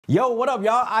Yo, what up,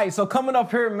 y'all? All right, so coming up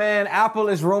here, man, Apple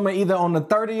is rumored either on the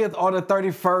 30th or the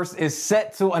 31st is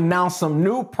set to announce some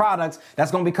new products that's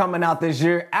going to be coming out this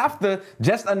year after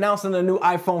just announcing the new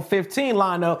iPhone 15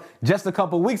 lineup just a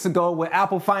couple weeks ago, with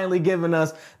Apple finally giving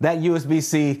us that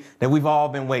USB-C that we've all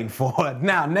been waiting for.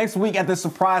 Now, next week at the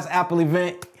surprise Apple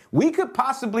event, we could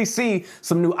possibly see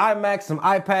some new iMacs, some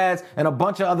iPads, and a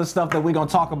bunch of other stuff that we're going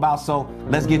to talk about, so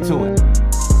let's get to it.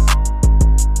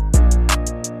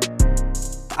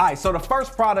 All right, so the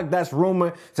first product that's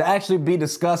rumored to actually be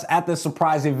discussed at the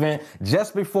surprise event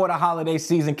just before the holiday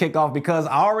season kickoff, because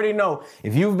I already know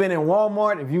if you've been in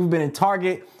Walmart, if you've been in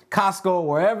Target, Costco,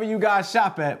 wherever you guys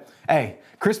shop at, hey,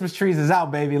 Christmas trees is out,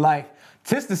 baby. Like,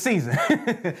 'tis the season.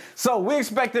 So we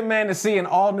expected, man, to see an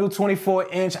all-new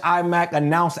 24-inch iMac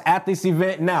announced at this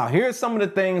event. Now, here's some of the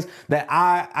things that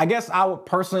I guess I would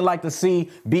personally like to see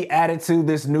be added to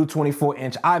this new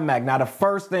 24-inch iMac. Now, the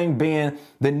first thing being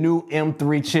the new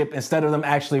M3 chip instead of them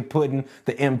actually putting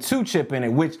the M2 chip in it,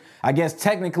 which I guess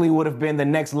technically would have been the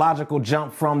next logical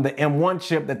jump from the M1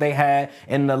 chip that they had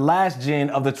in the last gen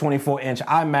of the 24-inch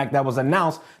iMac that was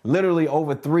announced literally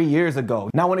over 3 years ago.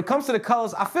 Now, when it comes to the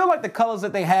colors, I feel like the colors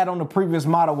that they had on the previous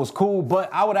model was cool, but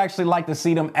I would actually like to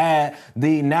see them add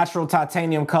the natural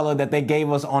titanium color that they gave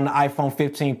us on the iPhone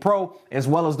 15 Pro, as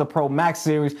well as the Pro Max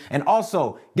series. And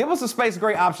also give us a space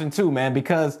gray option too, man,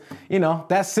 because, you know,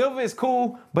 that silver is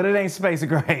cool, but it ain't space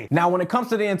gray. Now, when it comes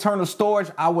to the internal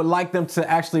storage, I would like them to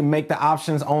actually make the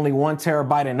options only 1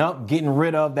 terabyte and up, getting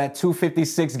rid of that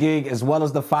 256 gig as well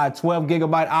as the 512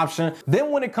 gigabyte option.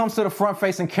 Then when it comes to the front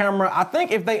facing camera, I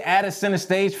think if they added center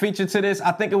stage feature to this,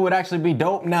 I think it would actually be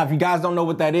dope. Now, if you guys don't know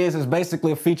what that is, it's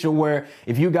basically a feature where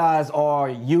if you guys are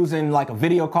using like a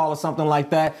video call or something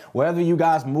like that, wherever you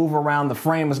guys move around the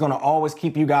frame is going to always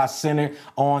keep you guys centered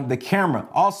on the camera.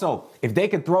 Also, if they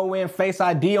could throw in Face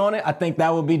ID on it, I think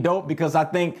that would be dope, because I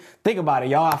think about it,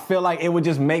 y'all, I feel like it would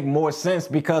just make more sense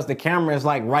because the camera is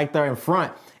like right there in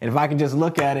front. And if I can just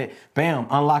look at it, bam,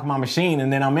 unlock my machine,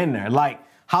 and then I'm in there. Like,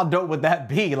 how dope would that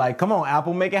be? Like, come on,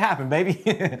 Apple, make it happen, baby.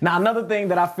 Now, another thing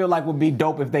that I feel like would be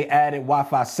dope if they added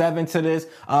Wi-Fi 7 to this,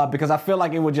 because I feel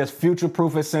like it would just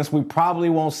future-proof it, since we probably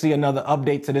won't see another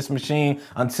update to this machine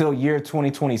until year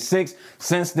 2026,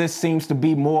 since this seems to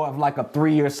be more of like a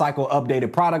 3-year cycle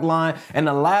updated product line. And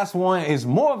the last one is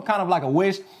more of kind of like a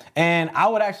wish, and I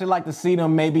would actually like to see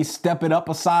them maybe step it up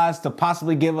a size to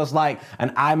possibly give us like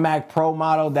an iMac Pro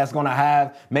model that's gonna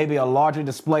have maybe a larger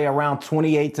display around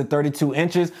 28 to 32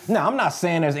 inches. Now, I'm not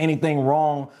saying there's anything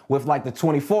wrong with like the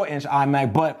 24-inch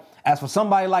iMac, but as for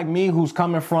somebody like me who's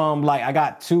coming from, like, I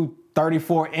got two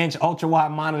 34-inch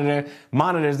ultra-wide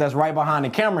monitors that's right behind the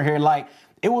camera here, like,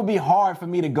 it would be hard for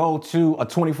me to go to a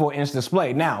 24-inch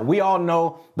display. Now, we all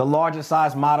know the larger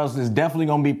size models is definitely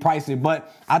gonna be pricey,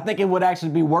 but I think it would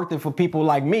actually be worth it for people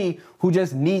like me who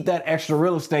just need that extra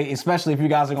real estate, especially if you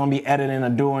guys are gonna be editing or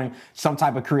doing some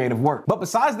type of creative work. But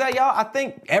besides that, y'all, I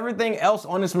think everything else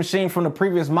on this machine from the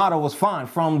previous model was fine.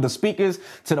 From the speakers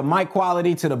to the mic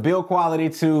quality to the build quality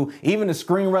to even the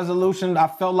screen resolution, I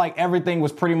felt like everything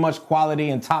was pretty much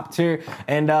quality and top tier.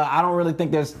 And I don't really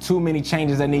think there's too many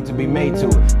changes that need to be made to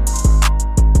it.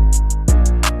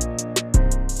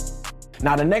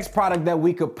 Now, the next product that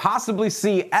we could possibly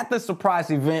see at the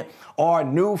surprise event are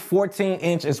new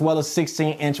 14-inch as well as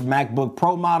 16-inch MacBook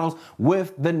Pro models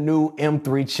with the new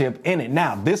M3 chip in it.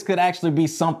 Now, this could actually be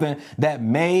something that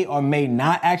may or may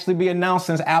not actually be announced,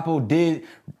 since Apple did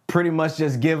pretty much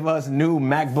just give us new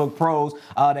MacBook Pros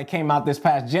that came out this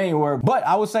past January. But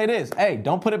I would say this, hey,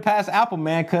 don't put it past Apple,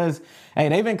 man, because, hey,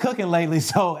 they've been cooking lately.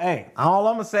 So, hey, all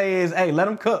I'm gonna say is, hey, let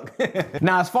them cook.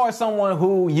 Now, as far as someone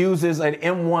who uses an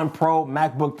M1 Pro,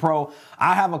 MacBook Pro,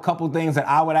 I have a couple things that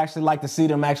I would actually like to see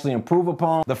them actually improve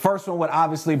upon. The first one would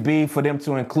obviously be for them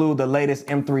to include the latest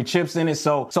M3 chips in it.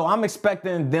 So I'm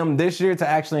expecting them this year to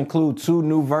actually include 2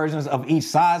 new versions of each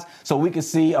size. So we could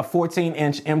see a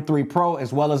 14-inch M3 Pro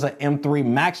as well as an M3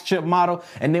 Max chip model.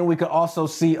 And then we could also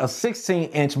see a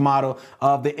 16-inch model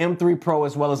of the M3 Pro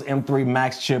as well as M3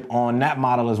 Max chip on that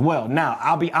model as well. Now,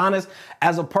 I'll be honest,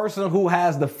 as a person who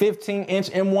has the 15-inch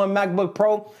M1 MacBook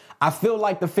Pro, I feel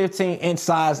like the 15-inch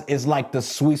size is like the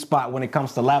sweet spot when it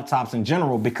comes to laptops in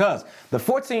general, because the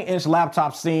 14-inch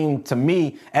laptop seemed to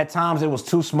me at times it was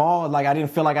too small. Like, I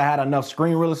didn't feel like I had enough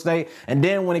screen real estate. And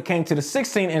then when it came to the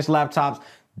 16-inch laptops,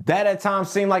 that at times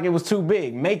seemed like it was too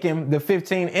big, making the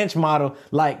 15-inch model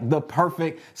like the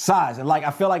perfect size. And like,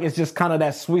 I feel like it's just kind of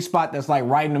that sweet spot that's like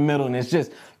right in the middle, and it's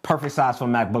just perfect size for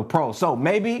MacBook Pro. So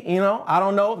maybe, you know, I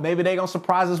don't know, maybe they're gonna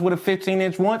surprise us with a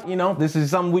 15-inch one. You know, this is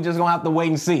something we just gonna have to wait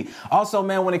and see. Also,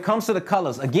 man, when it comes to the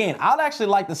colors, again, I'd actually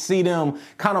like to see them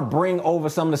kind of bring over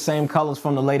some of the same colors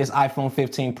from the latest iPhone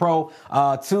 15 Pro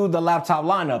to the laptop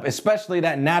lineup, especially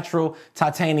that natural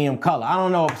titanium color. I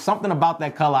don't know, something about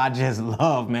that color I just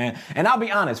love, man. And I'll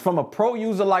be honest, from a pro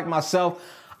user like myself,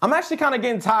 I'm actually kind of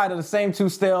getting tired of the same two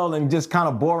stale and just kind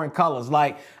of boring colors.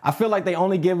 Like, I feel like they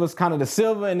only give us kind of the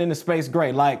silver and then the space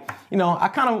gray. Like, you know, I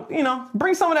kind of, you know,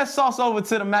 bring some of that sauce over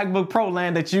to the MacBook Pro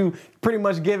land that you pretty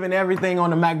much giving everything on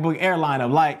the MacBook Air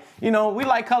lineup. Like, you know, we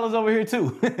like colors over here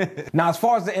too. Now, as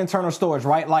far as the internal storage,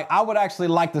 right? Like, I would actually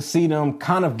like to see them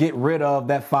kind of get rid of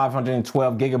that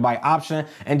 512 gigabyte option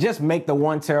and just make the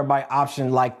 1 terabyte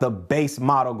option like the base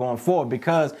model going forward.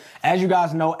 Because as you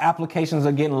guys know, applications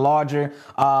are getting larger,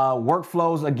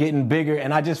 workflows are getting bigger.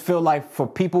 And I just feel like for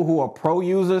people who are pro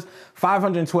users,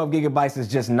 512 gigabytes is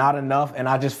just not enough. And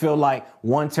I just feel like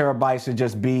 1 terabyte should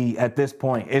just be, at this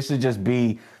point, it should just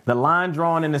be the line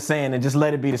drawn in the sand and just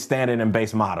let it be the standard and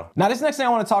base model. Now, this next thing I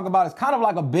want to talk about is kind of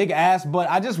like a big ask, but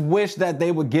I just wish that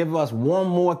they would give us one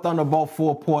more Thunderbolt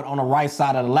 4 port on the right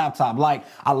side of the laptop. Like,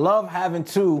 I love having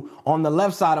two on the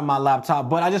left side of my laptop,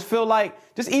 but I just feel like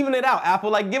just even it out, Apple.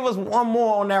 Like, give us one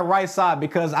more on that right side,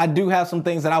 because I do have some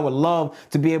things that I would love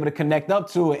to be able to connect up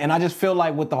to it. And I just feel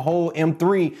like with the whole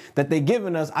M3 that they're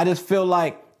giving us, I just feel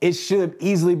like it should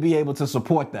easily be able to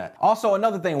support that. Also,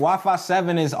 another thing, Wi-Fi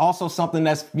 7 is also something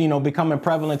that's, you know, becoming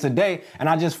prevalent today. And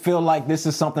I just feel like this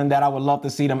is something that I would love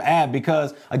to see them add,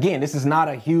 because again, this is not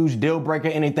a huge deal breaker,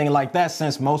 anything like that,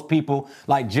 since most people,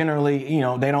 like, generally, you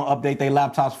know, they don't update their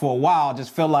laptops for a while. I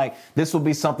just feel like this will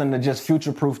be something to just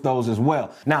future-proof those as well.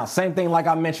 Now, same thing like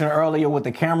I mentioned earlier with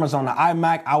the cameras on the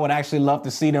iMac, I would actually love to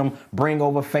see them bring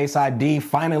over Face ID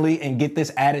finally and get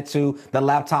this added to the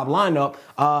laptop lineup,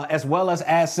 as well as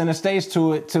add center stage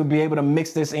to it to be able to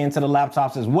mix this into the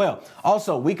laptops as well.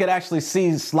 Also, we could actually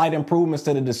see slight improvements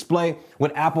to the display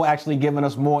with Apple actually giving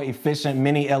us more efficient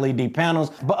mini LED panels.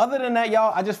 But other than that,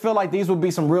 y'all, I just feel like these would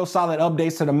be some real solid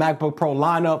updates to the MacBook Pro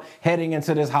lineup heading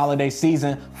into this holiday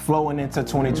season, flowing into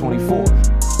 2024.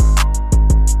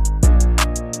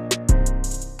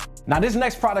 Now, this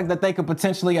next product that they could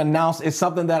potentially announce is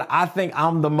something that I think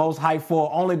I'm the most hyped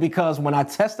for, only because when I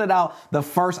tested out the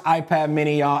first iPad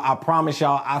mini, y'all, I promise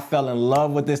y'all, I fell in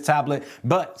love with this tablet.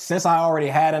 But since I already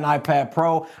had an iPad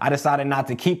Pro, I decided not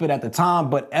to keep it at the time.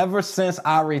 But ever since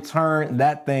I returned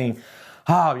that thing,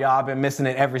 oh, y'all, I've been missing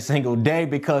it every single day,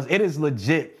 because it is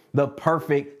legit the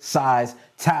perfect size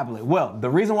tablet. Well, the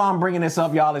reason why I'm bringing this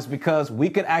up, y'all, is because we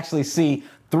could actually see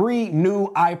 3 new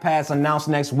iPads announced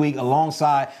next week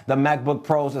alongside the MacBook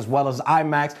Pros as well as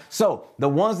iMacs. So the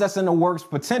ones that's in the works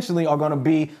potentially are going to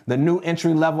be the new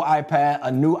entry-level iPad, a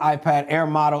new iPad Air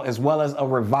model, as well as a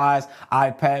revised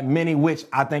iPad mini, which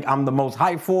I think I'm the most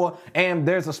hyped for. And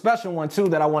there's a special one too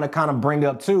that I want to kind of bring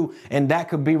up too, and that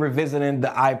could be revisiting the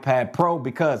iPad Pro,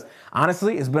 because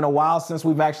honestly, it's been a while since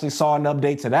we've actually saw an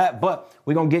update to that, but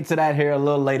we're going to get to that here a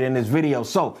little later in this video.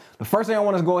 So the first thing I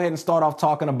want to go ahead and start off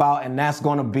talking about, and that's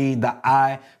going to be the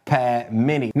iPad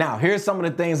mini. Now, here's some of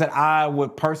the things that I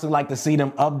would personally like to see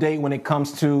them update when it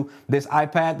comes to this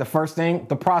iPad. The first thing,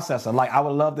 the processor. Like, I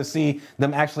would love to see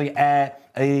them actually add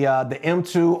the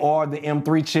M2 or the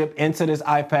M3 chip into this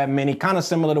iPad mini, kind of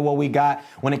similar to what we got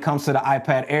when it comes to the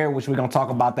iPad Air, which we're going to talk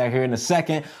about that here in a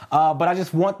second. But I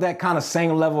just want that kind of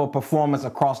same level of performance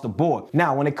across the board.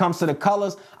 Now, when it comes to the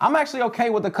colors, I'm actually okay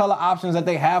with the color options that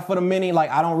they have for the mini. Like,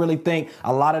 I don't really think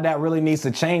a lot of that really needs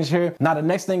to change here. Now, the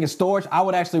next thing is storage. I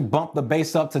would actually bump the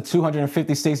base up to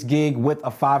 256 gig with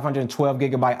a 512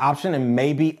 gigabyte option, and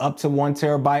maybe up to 1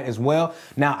 terabyte as well.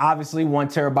 Now, obviously 1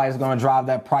 terabyte is going to drive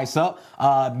that price up,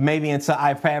 maybe into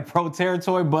iPad Pro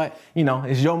territory, but you know,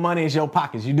 it's your money, it's your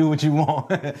pockets. You do what you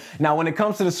want. Now, when it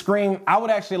comes to the screen, I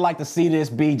would actually like to see this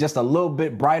be just a little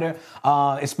bit brighter,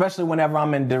 especially whenever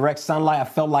I'm in direct sunlight. I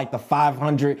felt like the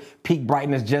 500 peak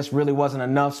brightness just really wasn't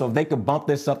enough. So if they could bump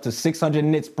this up to 600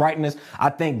 nits brightness, I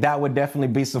think that would definitely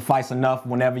be suffice enough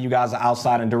whenever you guys are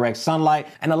outside in direct sunlight.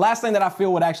 And the last thing that I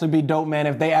feel would actually be dope, man,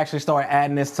 if they actually start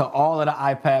adding this to all of the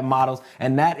iPad models,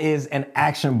 and that is an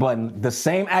action button. The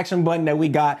same action button that we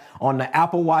got on the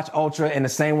Apple Watch Ultra and the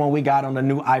same one we got on the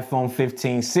new iPhone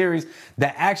 15 series.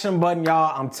 The action button,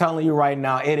 y'all, I'm telling you right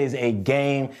now, it is a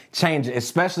game changer,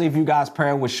 especially if you guys pair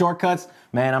it with shortcuts.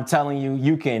 Man, I'm telling you,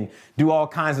 you can do all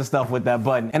kinds of stuff with that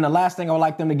button. And the last thing I would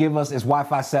like them to give us is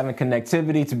Wi-Fi 7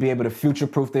 connectivity to be able to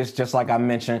future-proof this, just like I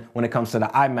mentioned when it comes to the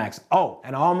iMacs. Oh,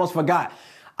 and I almost forgot.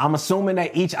 I'm assuming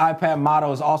that each iPad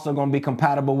model is also going to be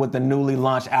compatible with the newly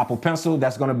launched Apple Pencil.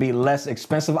 That's going to be less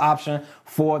expensive option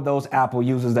for those Apple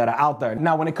users that are out there.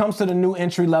 Now, when it comes to the new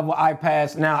entry-level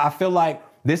iPads, now I feel like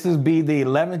this is be the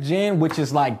 11th gen, which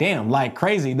is like, damn, like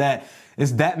crazy that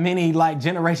it's that many like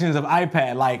generations of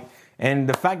iPad. Like, and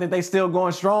the fact that they still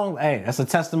going strong, hey, that's a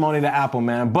testimony to Apple,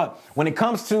 man. But when it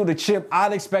comes to the chip,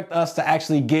 I'd expect us to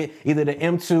actually get either the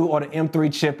M2 or the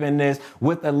M3 chip in this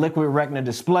with a liquid retina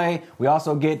display. We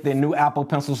also get the new Apple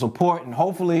Pencil support, and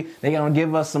hopefully they're gonna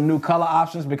give us some new color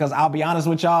options, because I'll be honest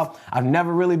with y'all, I've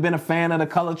never really been a fan of the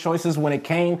color choices when it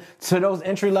came to those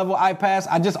entry-level iPads.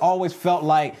 I just always felt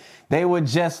like they were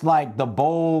just like the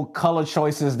bold color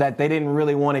choices that they didn't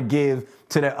really want to give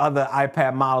to their other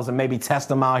iPad models and maybe test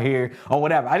them out here or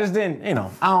whatever. I just didn't,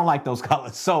 I don't like those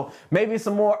colors. So maybe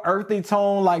some more earthy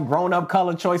tone, like grown-up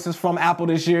color choices from Apple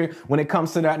this year when it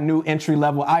comes to that new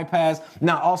entry-level iPads.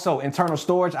 Now, also internal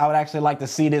storage, I would actually like to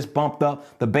see this bumped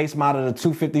up, the base model of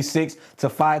 256 to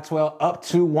 512 up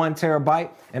to 1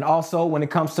 terabyte. And also when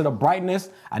it comes to the brightness,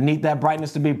 I need that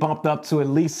brightness to be bumped up to at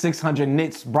least 600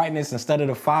 nits brightness instead of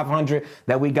the 500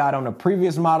 that we got on the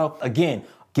previous model. Again,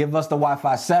 give us the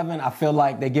Wi-Fi 7. I feel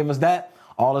like they give us that,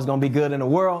 all is gonna be good in the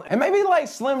world. And maybe like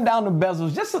slim down the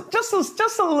bezels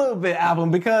just a little bit, Apple,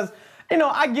 because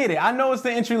I get it. I know it's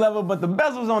the entry level, but the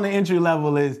bezels on the entry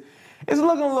level it's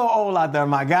looking a little old out there,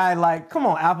 my guy. Like, come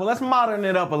on, Apple, let's modern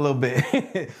it up a little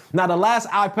bit. Now, the last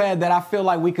iPad that I feel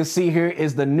like we could see here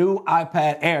is the new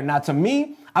iPad Air. Now, to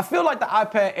me, I feel like the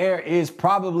iPad Air is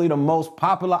probably the most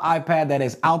popular iPad that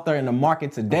is out there in the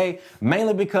market today,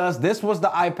 mainly because this was the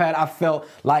iPad I felt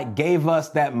like gave us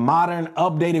that modern,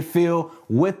 updated feel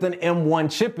with an M1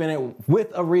 chip in it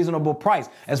with a reasonable price.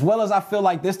 As well as I feel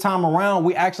like this time around,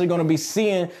 we actually going to be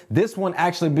seeing this one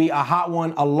actually be a hot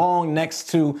one along next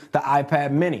to the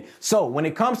iPad mini. So when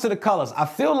it comes to the colors, I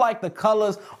feel like the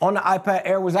colors on the iPad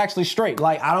Air was actually straight.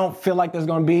 Like, I don't feel like there's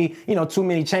going to be, too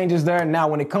many changes there. Now,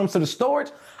 when it comes to the storage,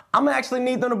 I'm gonna actually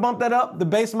need them to bump that up, the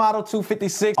base model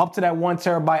 256 up to that 1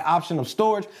 terabyte option of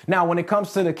storage. Now, when it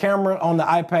comes to the camera on the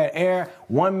iPad Air,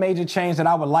 one major change that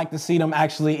I would like to see them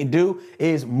actually do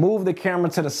is move the camera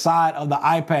to the side of the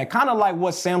iPad, kind of like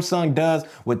what Samsung does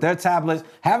with their tablets.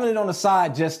 Having it on the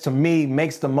side just to me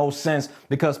makes the most sense,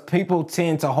 because people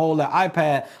tend to hold their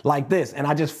iPad like this, and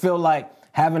I just feel like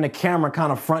having the camera kind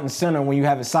of front and center when you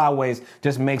have it sideways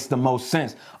just makes the most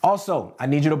sense. Also, I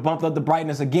need you to bump up the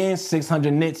brightness again,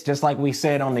 600 nits, just like we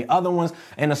said on the other ones,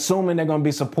 and assuming they're going to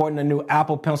be supporting the new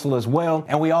Apple Pencil as well.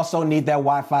 And we also need that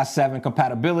Wi-Fi 7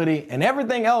 compatibility, and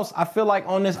everything else I feel like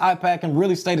on this iPad can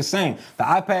really stay the same. The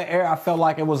iPad Air, I felt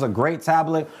like it was a great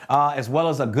tablet, as well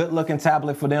as a good looking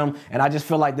tablet for them. And I just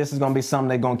feel like this is going to be something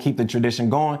they're going to keep the tradition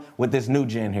going with this new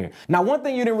gen here. Now, one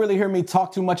thing you didn't really hear me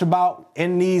talk too much about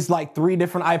in these like 3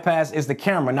 different iPads is the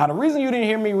camera. Now, the reason you didn't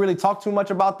hear me really talk too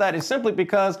much about that is simply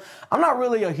because I'm not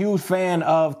really a huge fan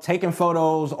of taking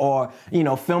photos or,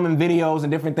 filming videos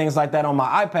and different things like that on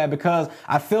my iPad, because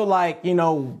I feel like,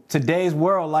 today's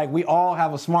world, like we all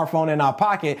have a smartphone in our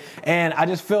pocket, and I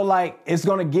just feel like it's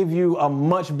going to give you a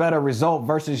much better result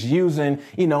versus using,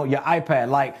 your iPad.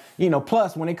 Like,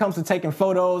 plus when it comes to taking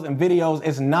photos and videos,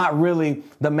 it's not really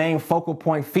the main focal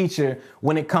point feature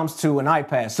when it comes to an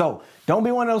iPad. So don't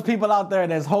be one of those people out there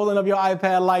that's holding up your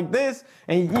iPad like this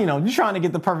and, you're trying to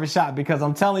get the perfect shot, because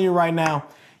I'm telling you right now,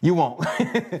 you won't.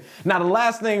 Now, the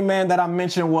last thing, man, that I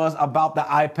mentioned was about the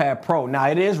iPad Pro. Now,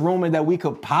 it is rumored that we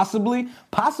could possibly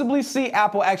see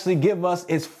Apple actually give us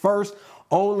its first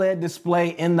OLED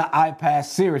display in the iPad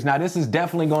series. Now, this is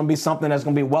definitely going to be something that's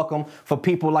going to be welcome for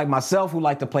people like myself who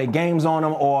like to play games on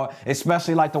them, or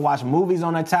especially like to watch movies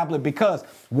on a tablet, because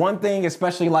one thing,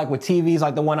 especially like with TVs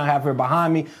like the one I have here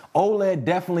behind me, OLED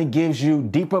definitely gives you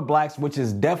deeper blacks, which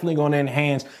is definitely going to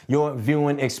enhance your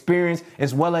viewing experience,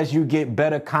 as well as you get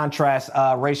better contrast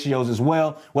ratios as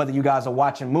well, whether you guys are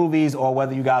watching movies or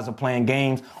whether you guys are playing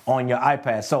games on your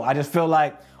iPad. So I just feel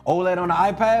like OLED on the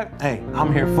iPad, hey,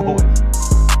 I'm here for it.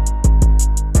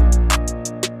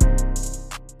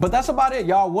 But that's about it,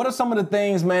 y'all. What are some of the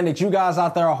things, man, that you guys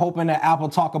out there are hoping that Apple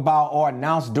talk about or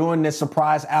announce during this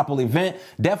surprise Apple event?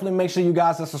 Definitely make sure you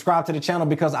guys are subscribed to the channel,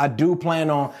 because I do plan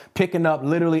on picking up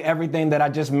literally everything that I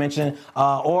just mentioned,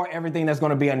 or everything that's going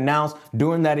to be announced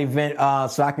during that event,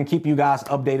 so I can keep you guys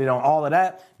updated on all of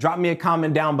that. Drop me a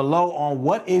comment down below on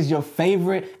what is your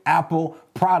favorite Apple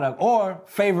product or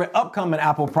favorite upcoming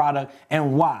Apple product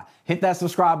and why. Hit that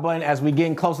subscribe button as we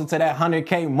getting closer to that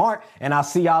 100K mark, and I'll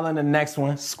see y'all in the next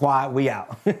one. Squad, we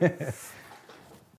out.